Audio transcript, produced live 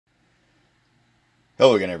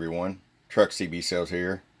Hello again, everyone. Truck CB Sales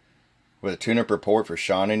here with a tune-up report for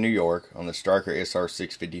Shawn in New York on the Stryker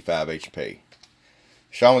SR-655hp.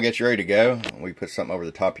 Shawn will get you ready to go. We put something over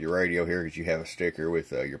the top of your radio here because you have a sticker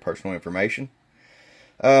with your personal information.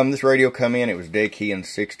 This radio come in, it was dead keying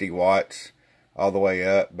 60 watts all the way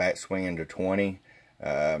up, back swinging to 20,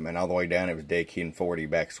 and all the way down it was dead keying 40,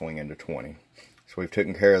 back swinging to 20. So we've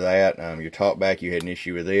taken care of that. Your top back, you had an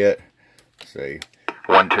issue with it. Let's see.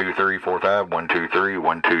 1 2 3 4 5 1 2 3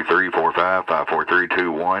 1 2 3 4 5 5 4 3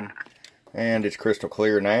 2 1, and it's crystal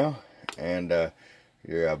clear now, and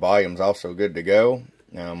your volume's also good to go.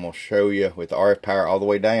 Now I'm going to show you with the RF power all the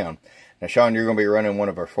way down. Now Shawn, you're going to be running one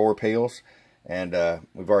of our 4 peels, and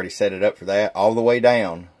we've already set it up for that. All the way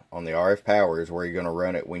down on the RF power is where you're going to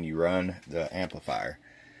run it when you run the amplifier,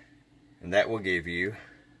 and that will give you,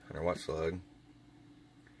 under what slug,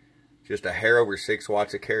 just a hair over 6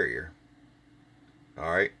 watts of carrier.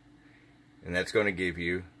 Alright, and that's going to give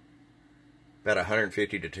you about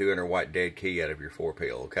 150 to 200 watt dead key out of your 4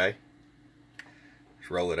 peel, okay? Let's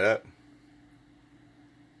roll it up.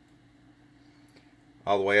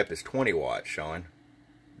 All the way up is 20 watts, Shawn.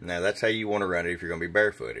 Now that's how you want to run it if you're going to be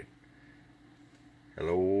barefooted.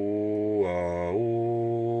 Hello,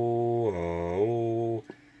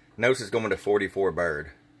 notice it's going to 44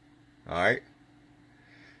 bird. Alright,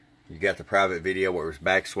 you got the private video where it was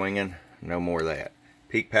back swinging. No more of that.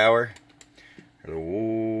 Peak power, hello,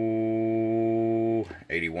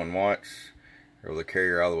 81 watts. Roll the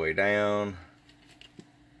carrier all the way down.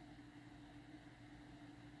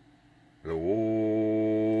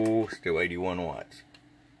 Hello, still 81 watts.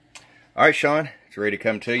 Alright, Shawn, it's ready to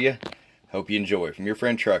come to you. Hope you enjoy. From your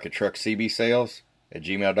friend Truck at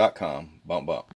truckcbsales@gmail.com. Bump, bump.